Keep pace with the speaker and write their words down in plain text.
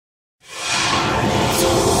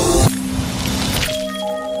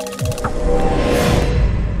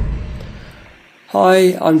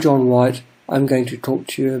Hi, I'm John White. I'm going to talk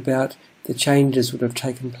to you about the changes that have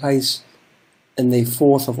taken place in the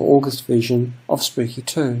 4th of August version of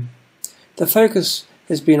Spooky2. The focus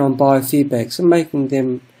has been on biofeedbacks and making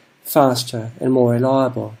them faster and more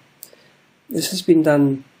reliable. This has been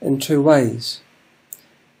done in two ways.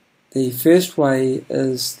 The first way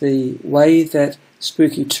is the way that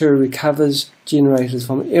Spooky2 recovers generators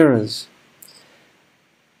from errors.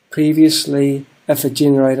 Previously, if a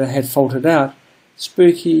generator had faulted out,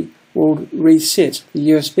 Spooky will reset the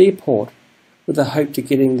USB port with the hope to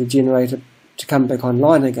getting the generator to come back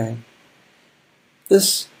online again.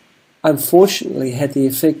 This unfortunately had the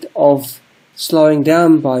effect of slowing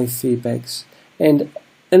down biofeedbacks and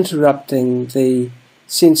interrupting the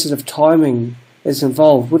sensitive timing that's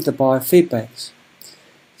involved with the biofeedbacks.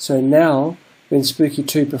 So now, when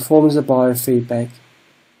Spooky2 performs a biofeedback,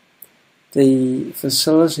 the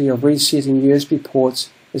facility of resetting USB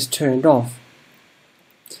ports is turned off.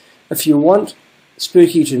 If you want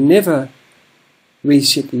Spooky to never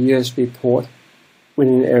reset the USB port when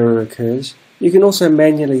an error occurs, you can also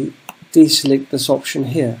manually deselect this option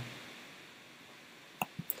here.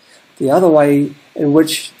 The other way in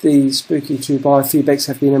which the Spooky2 biofeedbacks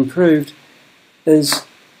have been improved is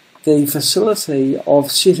the facility of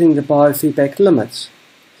setting the biofeedback limits.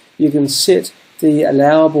 You can set the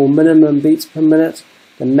allowable minimum beats per minute,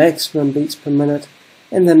 the maximum beats per minute,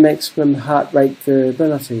 and the maximum heart rate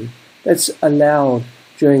variability that's allowed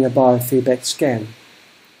during a biofeedback scan.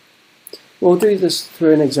 We'll do this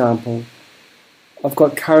through an example. I've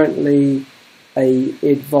got currently a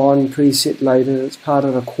Edvon preset loaded that's part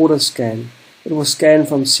of a quarter scan. It will scan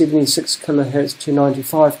from 76 kHz to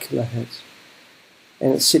 95 kHz,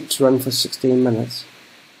 and it's set to run for 16 minutes.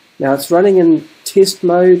 Now it's running in test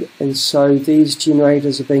mode, and so these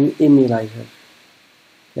generators are being emulated.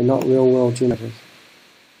 They're not real world generators.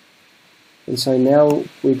 And so now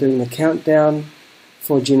we're doing the countdown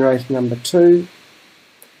for generator number 2.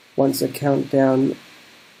 Once a countdown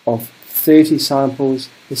of 30 samples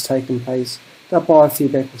has taken place, the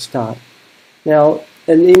biofeedback will start. Now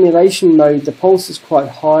in emulation mode, the pulse is quite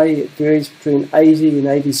high. It varies between 80 and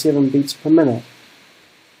 87 beats per minute.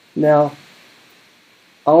 Now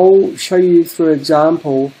I'll show you through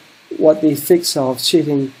example what the effects are of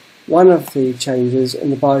setting one of the changes in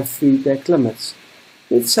the biofeedback limits.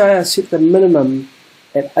 Let's say I set the minimum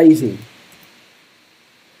at 80.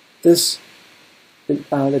 The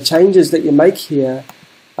changes that you make here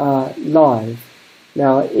are live.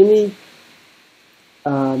 Now any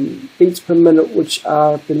beats per minute which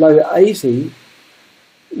are below 80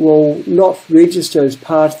 will not register as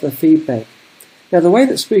part of the feedback. Now the way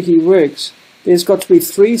that Spooky works, there's got to be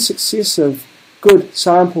 3 successive good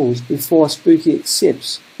samples before Spooky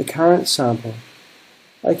accepts the current sample.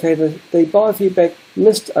 Okay, the biofeedback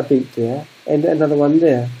missed a beat there and another one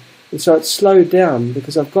there, and so it's slowed down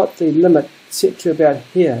because I've got the limit set to about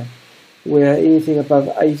here, where anything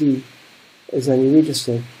above 80 is only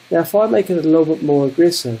registered. Now if I make it a little bit more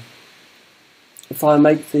aggressive, if I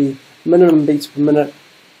make the minimum beats per minute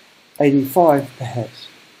 85 perhaps,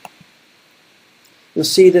 you'll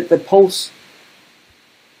see that the pulse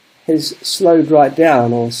has slowed right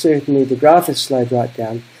down, or certainly the graph has slowed right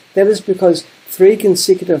down. That is because 3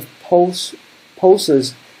 consecutive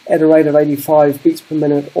pulses at a rate of 85 beats per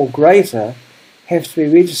minute or greater have to be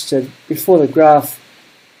registered before the graph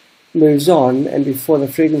moves on and before the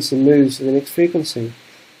frequency moves to the next frequency.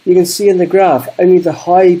 You can see in the graph only the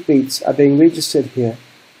high beats are being registered here.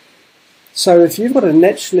 So if you've got a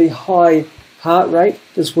naturally high heart rate,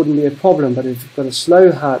 this wouldn't be a problem, but if you've got a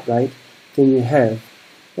slow heart rate, then you have.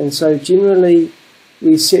 And so generally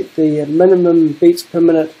we set the minimum beats per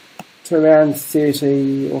minute to around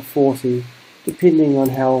 30 or 40, depending on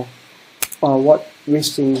what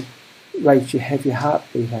resting rate you have your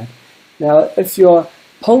heartbeat at. Now if your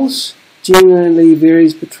pulse generally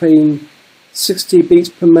varies between 60 beats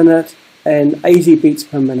per minute and 80 beats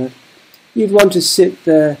per minute, you'd want to set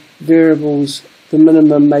the variables, the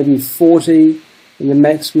minimum maybe 40 and the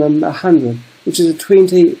maximum 100, which is a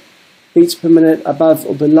 20 beats per minute above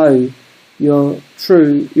or below your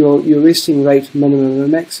resting rate minimum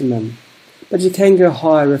and maximum. But you can go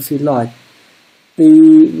higher if you like.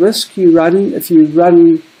 The risk you run if you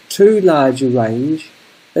run too large a range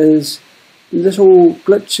is little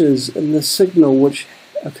glitches in the signal which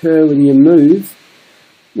occur when you move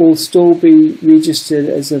will still be registered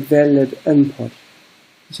as a valid input.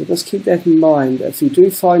 So just keep that in mind. If you do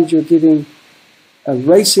find you're getting a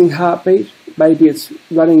racing heartbeat, maybe it's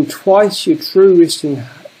running twice your true resting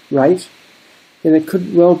rate, then it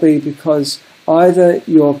could well be because either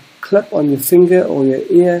your clip on your finger or your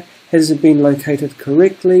ear hasn't been located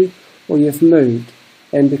correctly, or you've moved,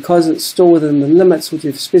 and because it's still within the limits which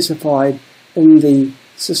you've specified in the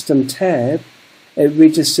system tab, it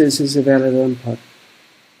registers as a valid input.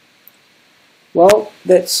 Well,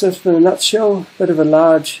 that's it in a nutshell, a bit of a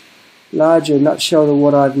larger nutshell than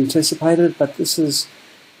what I'd anticipated, but this is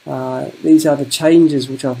these are the changes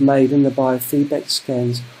which I've made in the biofeedback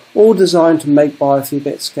scans, all designed to make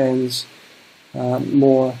biofeedback scans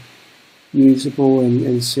more usable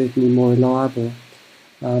and certainly more reliable.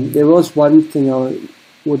 There was one thing I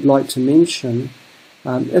would like to mention.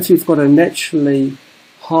 If you've got a naturally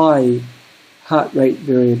high heart rate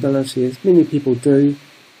variability, as many people do,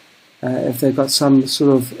 if they've got some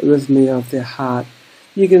sort of arrhythmia of their heart,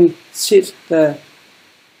 you can set the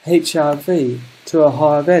HRV to a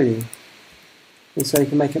higher value, and so you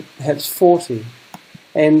can make it perhaps 40,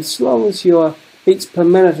 and as long as your beats per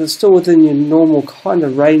minute is still within your normal kind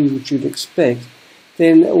of range which you'd expect,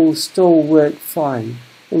 then it will still work fine.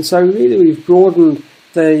 And so really we've broadened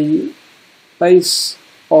the base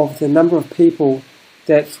of the number of people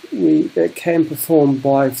that can perform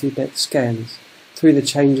biofeedback scans through the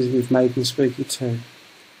changes we've made in Spooky2.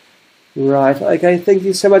 Right, okay, thank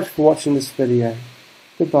you so much for watching this video.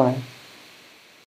 Goodbye.